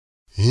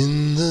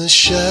In the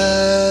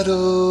shadow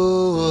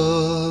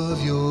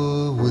of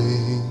your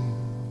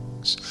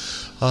wings,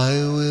 I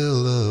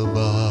will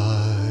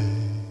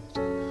abide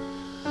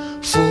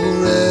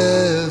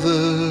forever,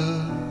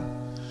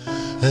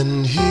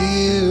 and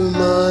here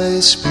my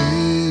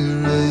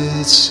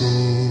spirit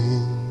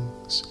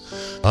sings.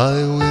 I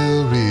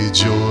will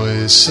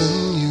rejoice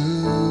in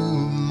you,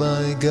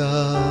 my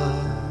God.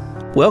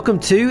 Welcome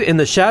to In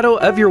the Shadow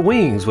of Your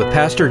Wings with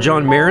Pastor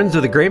John Marins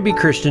of the Granby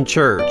Christian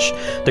Church.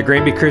 The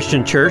Granby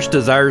Christian Church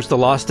desires the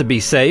lost to be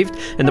saved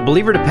and the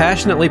believer to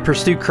passionately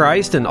pursue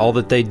Christ in all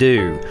that they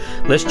do.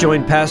 Let's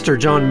join Pastor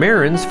John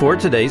Marins for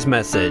today's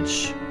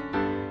message.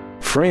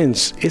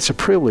 Friends, it's a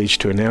privilege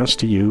to announce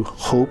to you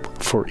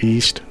Hope for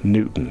East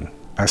Newton.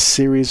 A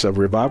series of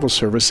revival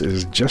service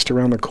is just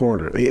around the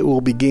corner. It will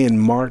begin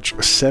March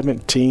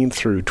 17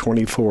 through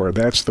 24.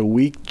 That's the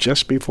week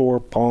just before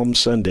Palm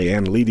Sunday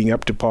and leading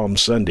up to Palm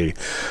Sunday.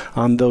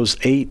 On those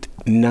 8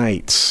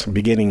 nights,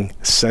 beginning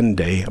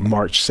Sunday,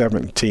 March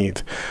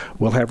 17th,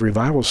 we'll have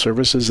revival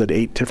services at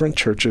 8 different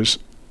churches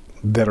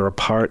that are a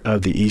part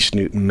of the East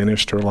Newton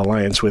Ministerial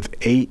Alliance, with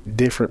 8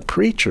 different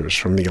preachers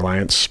from the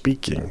Alliance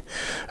speaking.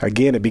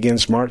 Again, it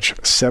begins March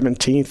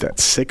 17th at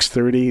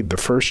 6:30. The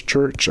First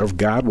Church of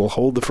God will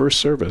hold the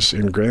first service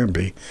in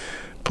Granby.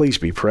 Please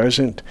be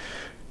present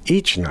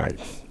each night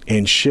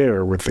and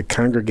share with the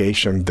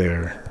congregation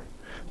there,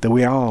 that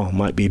we all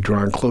might be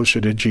drawn closer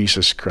to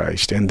Jesus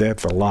Christ and that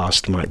the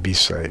lost might be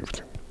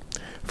saved.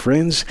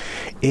 Friends,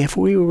 if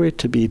we were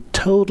to be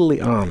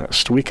totally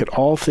honest, we could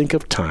all think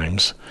of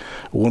times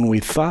when we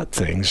thought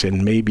things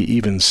and maybe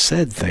even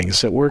said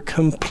things that were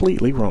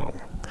completely wrong.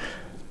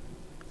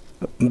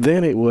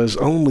 Then it was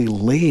only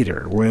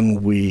later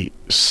when we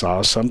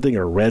saw something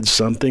or read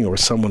something or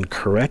someone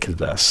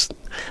corrected us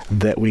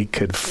that we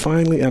could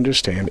finally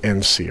understand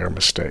and see our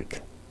mistake.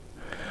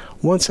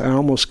 Once I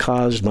almost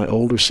caused my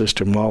older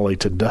sister Molly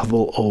to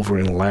double over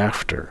in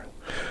laughter.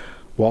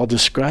 While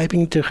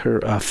describing to her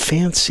a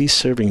fancy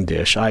serving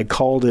dish, I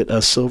called it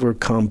a silver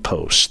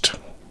compost.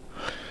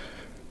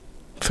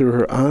 Through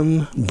her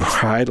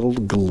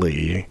unbridled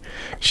glee,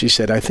 she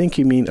said, "I think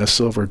you mean a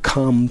silver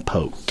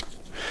compote."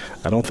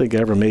 I don't think I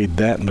ever made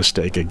that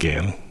mistake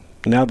again.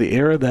 Now, the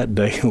error that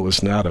day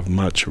was not of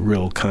much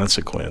real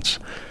consequence,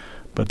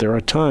 but there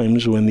are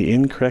times when the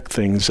incorrect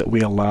things that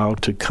we allow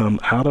to come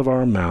out of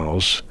our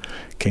mouths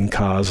can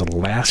cause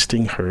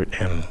lasting hurt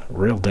and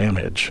real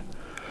damage.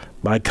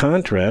 By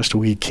contrast,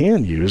 we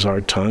can use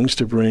our tongues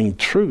to bring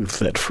truth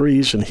that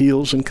frees and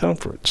heals and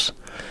comforts.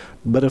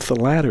 But if the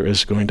latter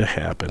is going to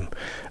happen,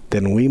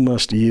 then we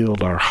must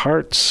yield our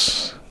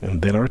hearts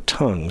and then our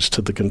tongues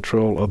to the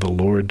control of the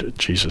Lord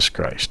Jesus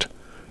Christ.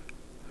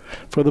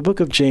 For the book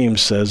of James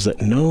says that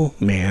no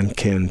man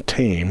can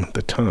tame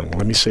the tongue.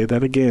 Let me say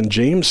that again.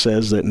 James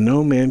says that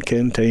no man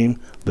can tame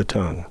the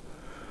tongue.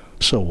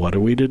 So what are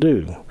we to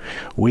do?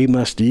 We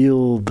must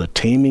yield the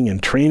taming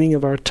and training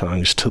of our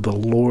tongues to the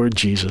Lord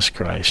Jesus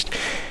Christ.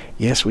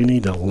 Yes, we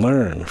need to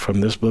learn from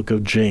this book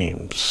of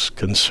James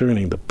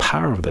concerning the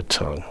power of the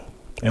tongue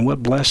and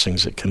what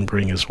blessings it can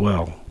bring as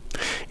well.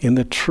 In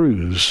the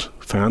truths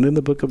found in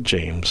the book of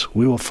James,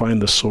 we will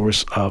find the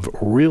source of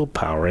real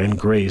power and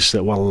grace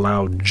that will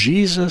allow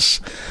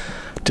Jesus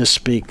to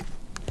speak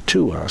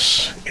to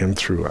us and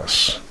through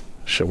us.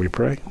 Shall we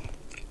pray?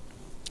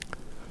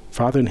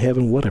 Father in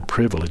heaven, what a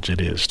privilege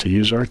it is to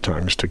use our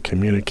tongues to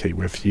communicate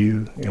with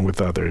you and with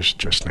others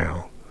just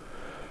now.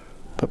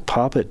 But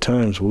Papa, at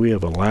times we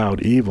have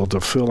allowed evil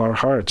to fill our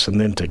hearts and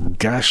then to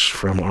gush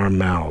from our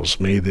mouths.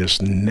 May this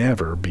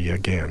never be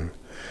again.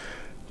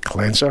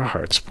 Cleanse our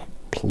hearts,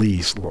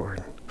 please,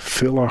 Lord.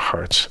 Fill our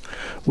hearts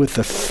with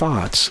the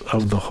thoughts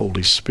of the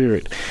Holy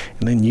Spirit,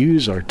 and then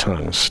use our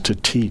tongues to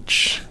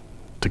teach,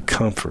 to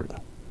comfort,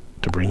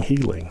 to bring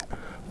healing.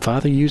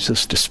 Father, use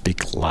us to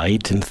speak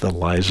light into the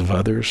lives of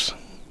others.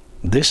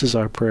 This is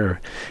our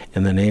prayer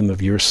in the name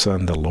of your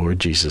Son, the Lord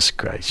Jesus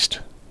Christ.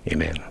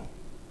 Amen.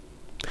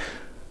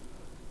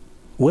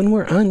 When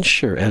we're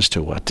unsure as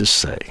to what to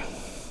say,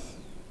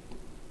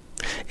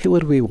 it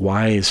would be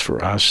wise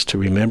for us to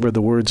remember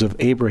the words of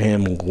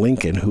Abraham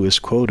Lincoln, who is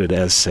quoted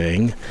as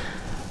saying,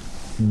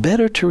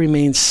 "Better to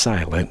remain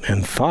silent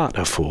and thought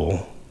a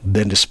fool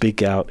than to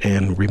speak out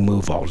and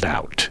remove all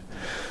doubt."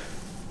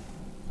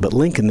 But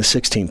Lincoln, the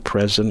 16th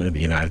President of the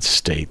United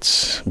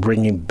States,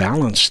 bringing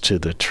balance to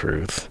the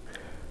truth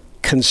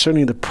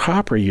concerning the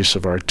proper use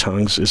of our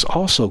tongues, is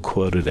also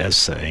quoted as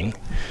saying,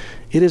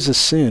 "It is a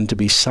sin to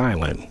be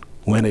silent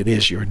when it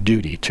is your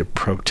duty to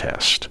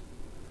protest."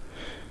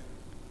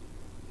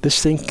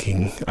 This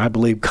thinking, I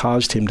believe,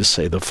 caused him to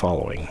say the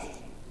following: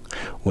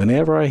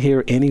 "Whenever I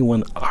hear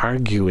anyone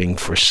arguing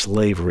for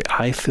slavery,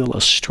 I feel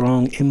a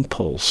strong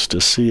impulse to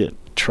see it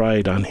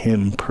tried on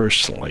him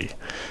personally."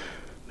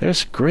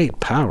 There's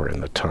great power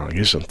in the tongue,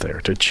 isn't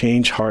there, to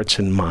change hearts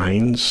and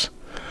minds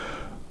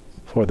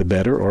for the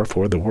better or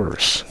for the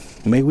worse.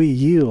 May we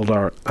yield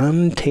our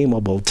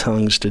untamable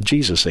tongues to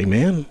Jesus,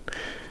 amen,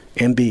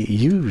 and be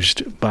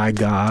used by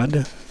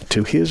God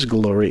to his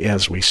glory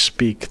as we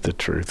speak the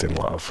truth in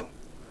love.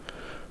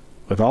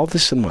 With all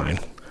this in mind,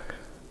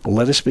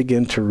 Let us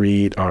begin to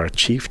read our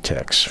chief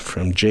text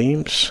from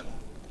James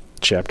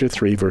chapter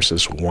 3,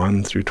 verses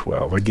 1 through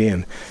 12.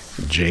 Again,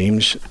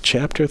 James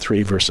chapter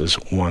 3, verses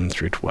 1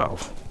 through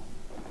 12.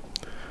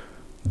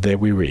 There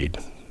we read,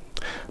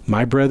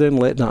 "My brethren,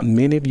 let not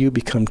many of you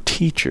become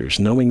teachers,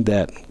 knowing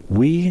that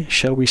we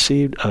shall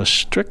receive a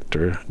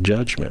stricter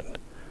judgment."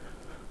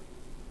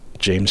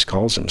 James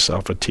calls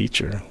himself a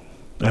teacher.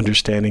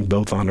 Understanding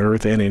both on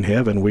earth and in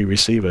heaven, we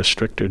receive a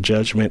stricter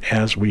judgment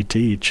as we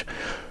teach.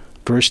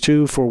 Verse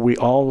 2, "For we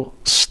all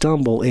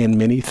stumble in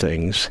many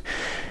things.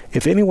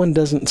 If anyone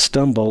doesn't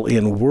stumble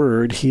in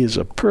word, he is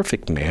a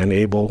perfect man,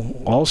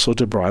 able also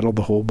to bridle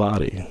the whole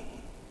body."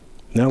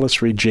 Now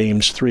let's read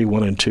James 3,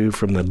 1 and 2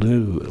 from the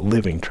New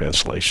Living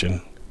Translation.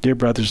 "Dear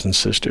brothers and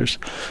sisters,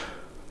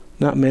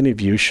 not many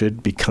of you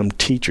should become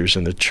teachers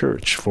in the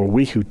church, for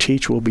we who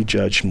teach will be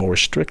judged more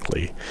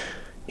strictly.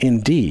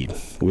 Indeed,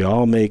 we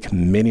all make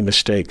many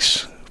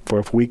mistakes, for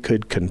if we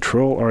could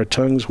control our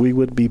tongues, we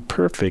would be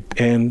perfect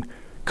and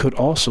could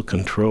also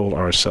control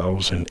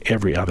ourselves in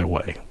every other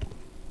way."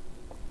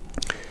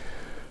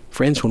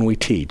 Friends, when we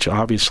teach,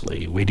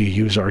 obviously, we do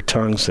use our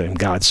tongues, and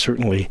God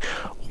certainly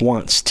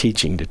wants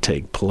teaching to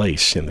take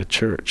place in the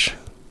church.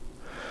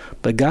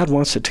 But God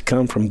wants it to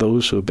come from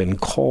those who have been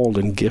called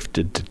and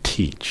gifted to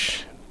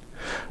teach.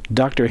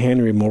 Dr.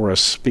 Henry Morris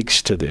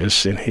speaks to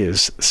this in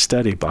his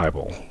study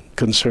Bible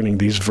concerning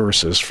these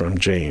verses from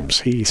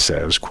James. He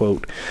says,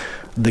 quote,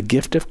 "The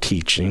gift of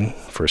teaching,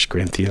 1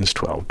 Corinthians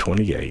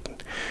 12:28,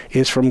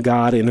 is from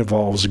God and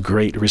involves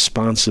great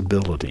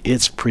responsibility.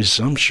 It's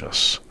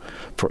presumptuous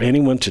for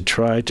anyone to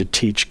try to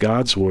teach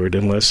God's word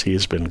unless he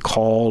has been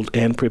called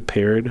and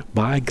prepared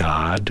by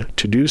God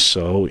to do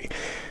so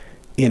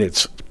in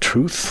its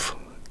truth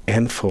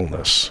and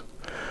fullness.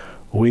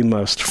 We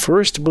must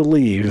first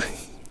believe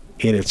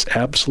in its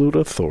absolute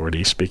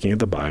authority," speaking of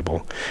the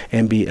Bible,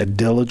 "and be a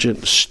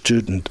diligent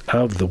student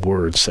of the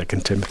word,"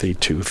 2 Timothy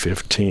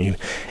 2:15,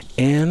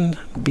 and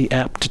be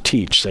apt to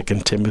teach,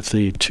 2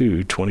 Timothy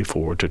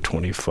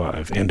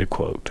 2:24-25, end of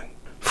quote.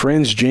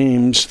 Friends,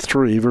 James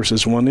 3,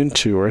 verses 1 and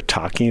 2 are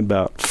talking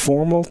about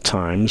formal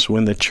times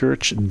when the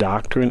church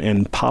doctrine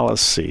and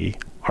policy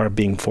are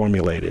being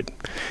formulated.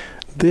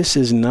 This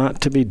is not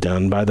to be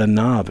done by the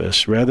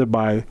novice, rather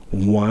by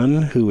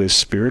one who is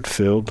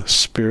Spirit-filled,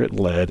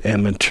 Spirit-led,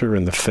 and mature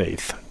in the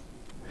faith.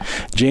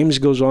 James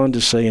goes on to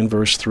say in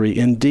verse 3,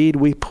 "Indeed,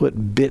 we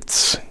put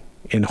bits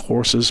in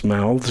horses'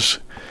 mouths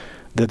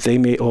that they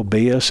may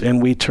obey us,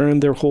 and we turn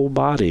their whole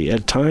body.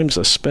 At times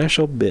a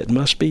special bit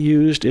must be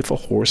used if a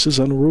horse is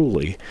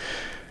unruly.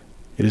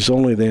 It is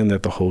only then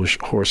that the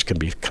horse can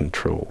be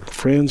controlled."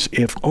 Friends,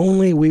 if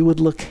only we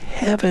would look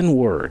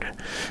heavenward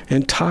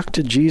and talk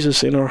to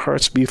Jesus in our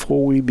hearts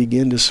before we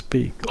begin to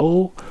speak.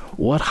 Oh,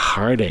 what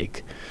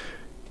heartache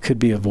could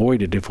be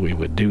avoided if we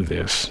would do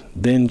this.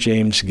 Then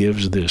James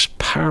gives this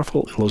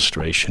powerful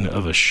illustration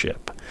of a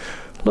ship.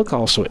 Look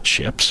also at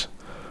ships.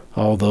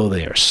 Although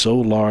they are so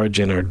large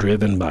and are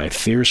driven by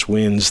fierce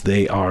winds,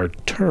 they are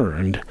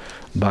turned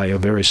by a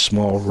very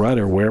small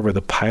rudder wherever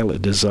the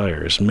pilot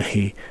desires.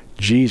 May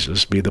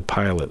Jesus be the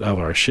pilot of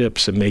our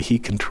ships, and may he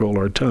control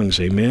our tongues.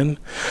 Amen?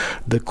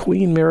 The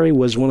Queen Mary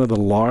was one of the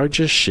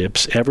largest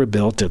ships ever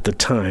built at the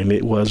time.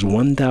 It was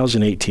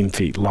 1,018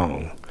 feet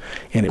long,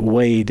 and it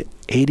weighed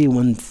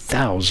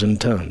 81,000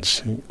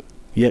 tons.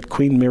 Yet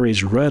Queen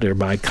Mary's rudder,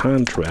 by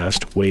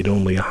contrast, weighed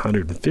only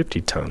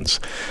 150 tons.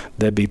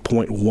 That'd be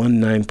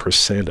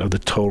 0.19% of the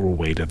total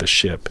weight of the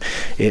ship.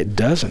 It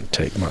doesn't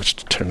take much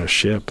to turn a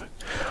ship.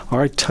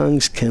 Our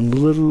tongues can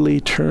literally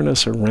turn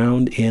us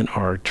around in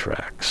our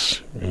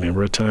tracks.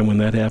 Remember a time when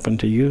that happened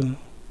to you?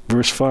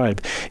 Verse 5,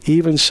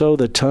 "Even so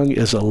the tongue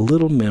is a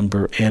little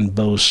member and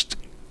boasts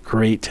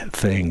great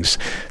things.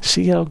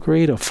 See how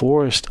great a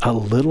forest a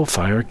little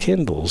fire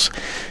kindles.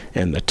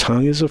 And the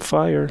tongue is a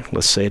fire."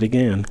 Let's say it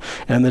again.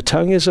 "And the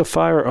tongue is a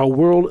fire, a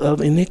world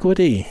of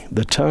iniquity.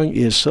 The tongue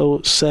is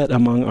so set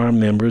among our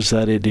members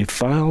that it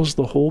defiles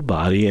the whole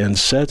body and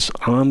sets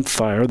on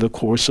fire the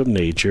course of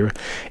nature,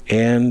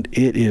 and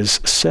it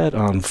is set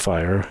on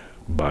fire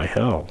by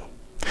hell."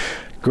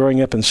 Growing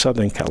up in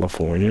Southern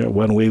California,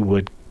 when we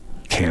would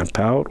camp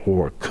out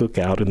or cook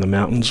out in the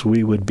mountains,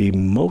 we would be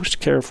most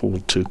careful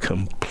to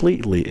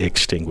completely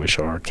extinguish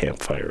our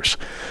campfires,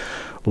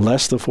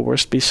 lest the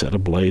forest be set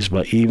ablaze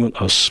by even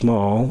a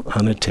small,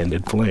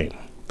 unattended flame.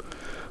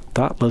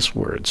 Thoughtless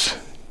words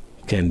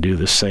can do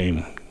the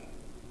same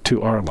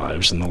to our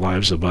lives and the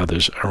lives of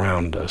others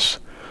around us.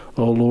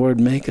 Oh Lord,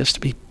 make us to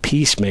be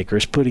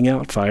peacemakers, putting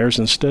out fires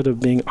instead of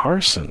being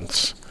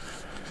arsons.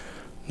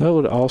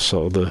 Note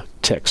also the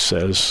text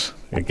says,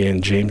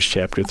 again, James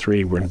chapter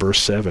 3, we're in verse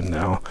 7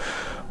 now,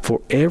 "For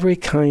every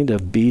kind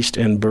of beast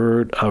and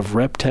bird, of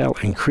reptile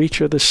and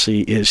creature of the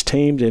sea is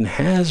tamed and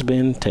has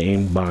been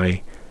tamed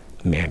by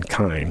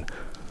mankind.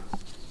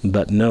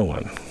 But no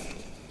one,"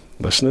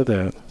 listen to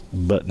that,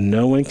 "but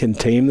no one can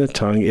tame the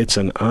tongue. It's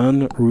an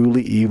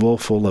unruly evil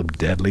full of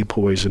deadly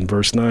poison."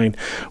 Verse 9,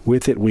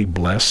 "With it we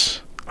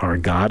bless our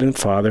God and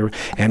Father,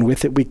 and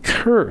with it we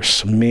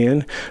curse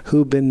men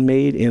who've been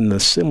made in the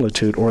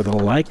similitude or the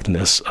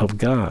likeness of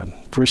God.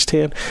 Verse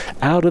 10,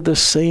 out of the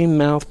same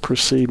mouth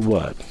proceed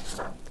what?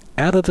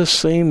 Out of the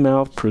same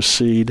mouth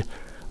proceed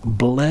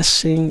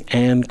blessing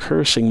and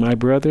cursing. My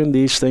brethren,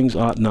 these things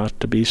ought not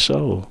to be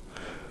so.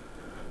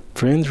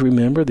 Friends,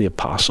 remember the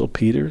Apostle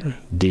Peter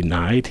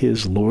denied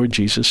his Lord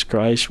Jesus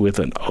Christ with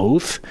an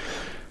oath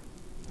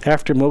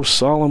after most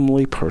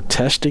solemnly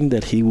protesting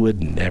that he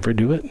would never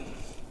do it?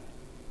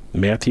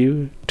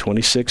 Matthew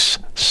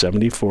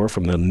 26:74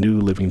 from the New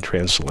Living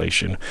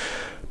Translation.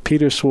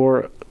 Peter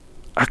swore,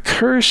 a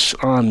curse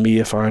on me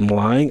if I'm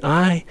lying.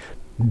 I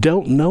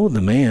don't know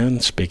the man,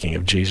 speaking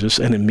of Jesus,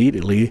 and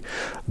immediately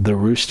the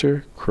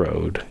rooster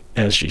crowed,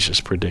 as Jesus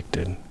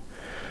predicted.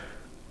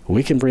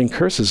 We can bring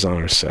curses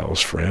on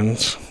ourselves,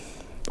 friends.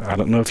 I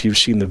don't know if you've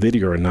seen the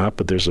video or not,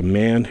 but there's a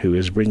man who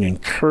is bringing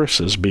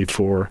curses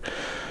before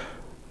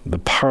the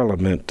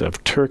Parliament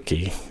of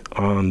Turkey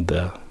on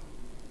the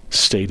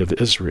state of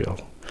Israel.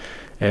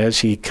 As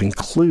he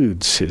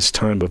concludes his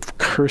time of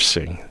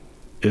cursing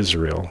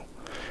Israel,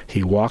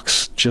 he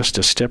walks just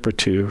a step or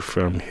two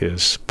from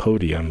his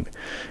podium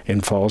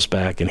and falls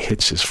back and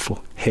hits his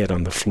head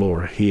on the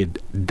floor. He had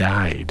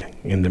died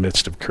in the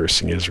midst of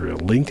cursing Israel.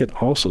 Lincoln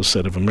also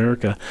said of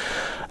America,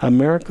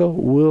 America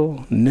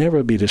will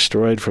never be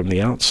destroyed from the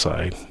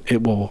outside.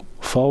 It will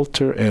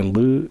falter and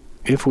lose.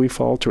 If we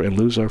falter and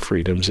lose our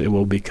freedoms, it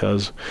will be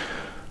because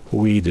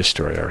we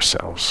destroy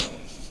ourselves.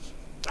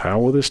 How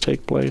will this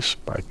take place?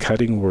 By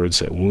cutting words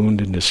that wound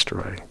and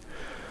destroy.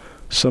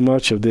 So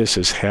much of this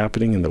is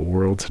happening in the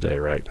world today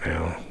right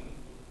now.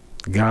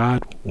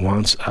 God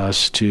wants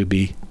us to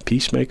be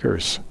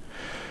peacemakers.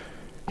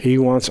 He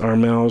wants our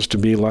mouths to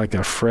be like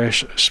a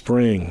fresh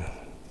spring.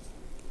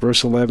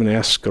 Verse 11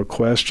 asks a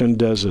question,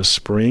 does a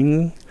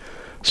spring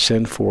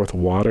send forth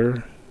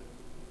water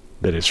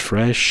that is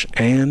fresh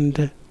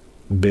and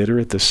bitter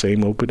at the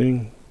same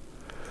opening?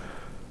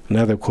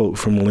 Another quote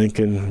from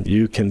Lincoln,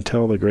 you can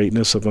tell the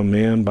greatness of a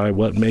man by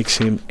what makes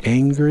him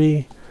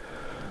angry.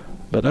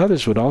 But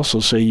others would also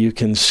say you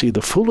can see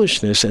the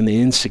foolishness and the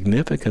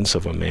insignificance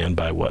of a man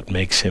by what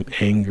makes him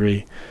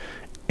angry.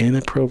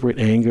 Inappropriate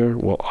anger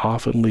will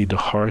often lead to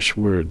harsh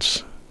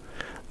words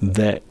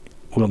that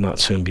will not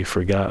soon be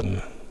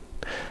forgotten.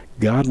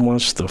 God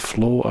wants the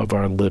flow of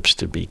our lips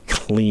to be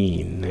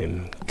clean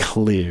and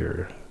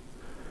clear.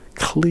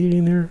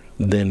 Cleaner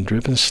than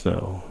driven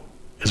snow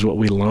is what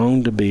we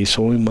long to be,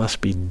 so we must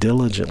be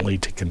diligently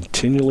to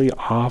continually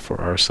offer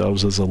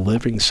ourselves as a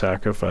living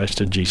sacrifice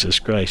to Jesus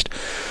Christ.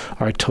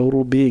 Our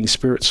total being,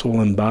 spirit, soul,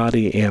 and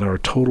body, and our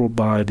total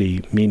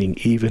body, meaning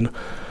even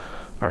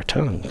our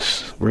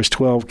tongues. Verse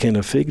 12, can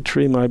a fig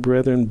tree, my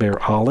brethren,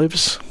 bear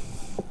olives,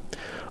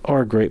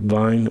 or a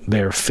grapevine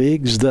bear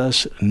figs?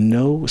 Thus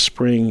no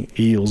spring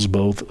yields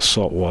both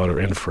salt water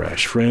and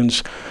fresh.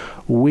 Friends,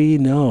 we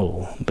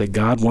know that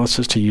God wants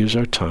us to use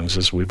our tongues,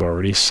 as we've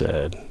already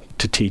said,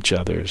 to teach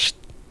others,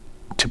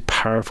 to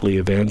powerfully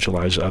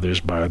evangelize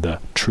others by the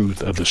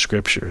truth of the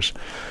Scriptures.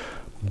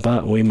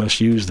 But we must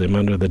use them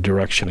under the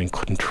direction and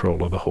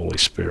control of the Holy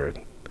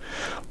Spirit.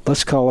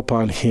 Let's call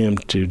upon Him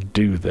to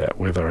do that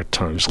with our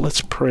tongues.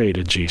 Let's pray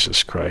to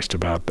Jesus Christ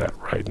about that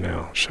right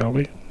now, shall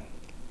we?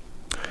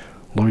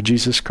 Lord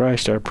Jesus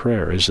Christ, our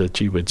prayer is that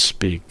you would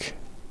speak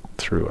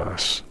through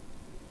us,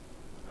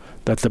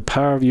 that the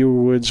power of your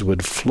words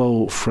would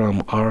flow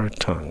from our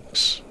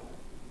tongues.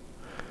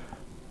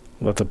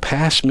 Let the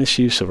past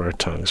misuse of our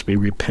tongues be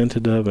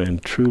repented of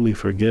and truly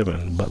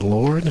forgiven. But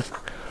Lord,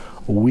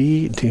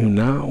 we do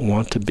not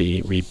want to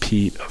be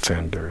repeat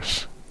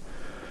offenders.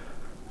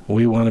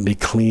 We want to be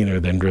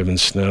cleaner than driven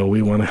snow.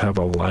 We want to have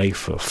a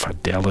life of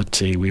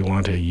fidelity. We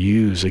want to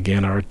use,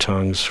 again, our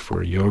tongues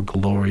for your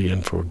glory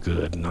and for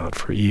good, not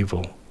for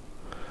evil.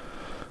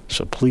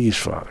 So please,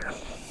 Father,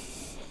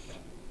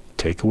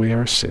 take away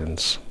our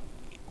sins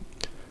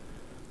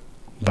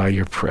by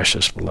your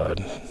precious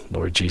blood.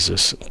 Lord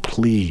Jesus,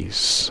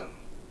 please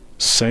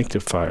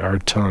sanctify our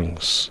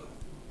tongues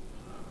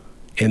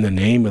in the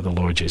name of the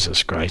Lord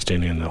Jesus Christ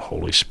and in the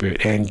Holy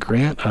Spirit, and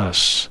grant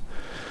us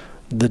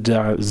the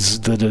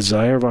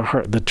desire of our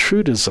heart, the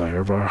true desire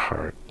of our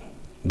heart,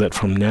 that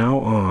from now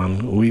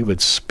on we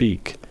would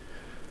speak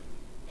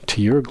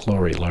to your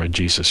glory, Lord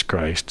Jesus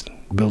Christ,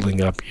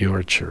 building up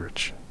your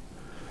church.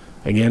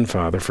 Again,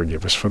 Father,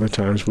 forgive us for the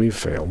times we've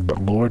failed,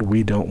 but Lord,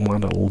 we don't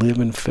want to live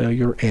in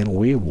failure, and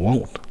we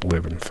won't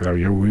live in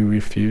failure. We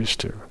refuse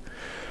to.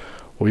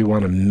 We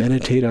want to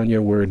meditate on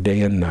your word day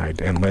and night,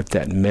 and let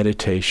that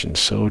meditation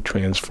so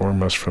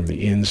transform us from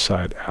the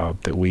inside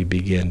out that we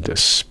begin to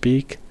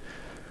speak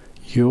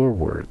your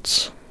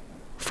words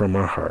from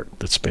our heart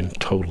that's been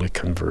totally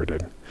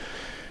converted.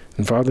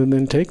 And Father,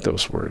 then take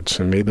those words,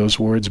 and may those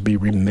words be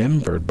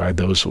remembered by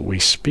those that we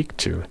speak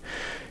to,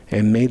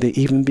 and may they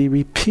even be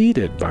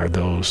repeated by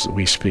those that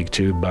we speak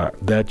to, but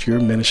that your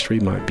ministry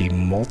might be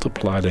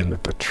multiplied and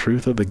that the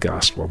truth of the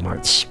gospel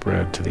might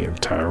spread to the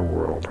entire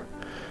world.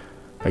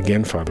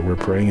 Again, Father, we're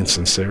praying in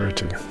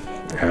sincerity,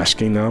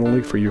 asking not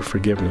only for your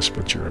forgiveness,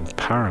 but your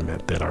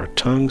empowerment, that our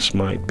tongues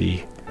might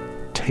be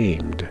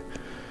tamed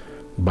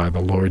by the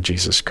Lord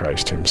Jesus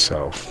Christ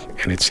himself.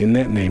 And it's in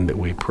that name that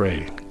we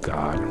pray,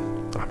 God.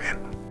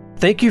 Amen.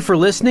 Thank you for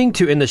listening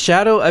to In the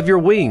Shadow of Your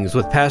Wings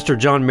with Pastor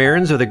John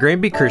Mehrens of the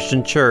Granby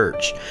Christian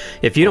Church.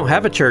 If you don't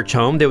have a church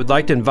home, they would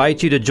like to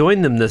invite you to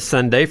join them this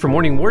Sunday for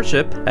morning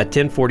worship at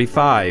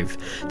 10:45.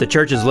 The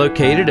church is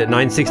located at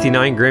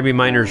 969 Granby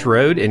Miners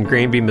Road in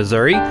Granby,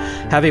 Missouri.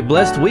 Have a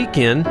blessed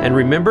weekend, and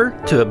remember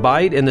to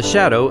abide in the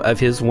shadow of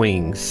His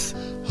wings.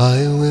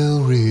 I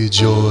will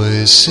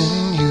rejoice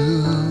in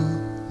you,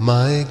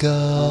 my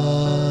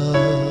God,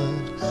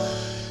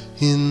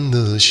 in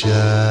the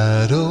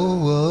shadow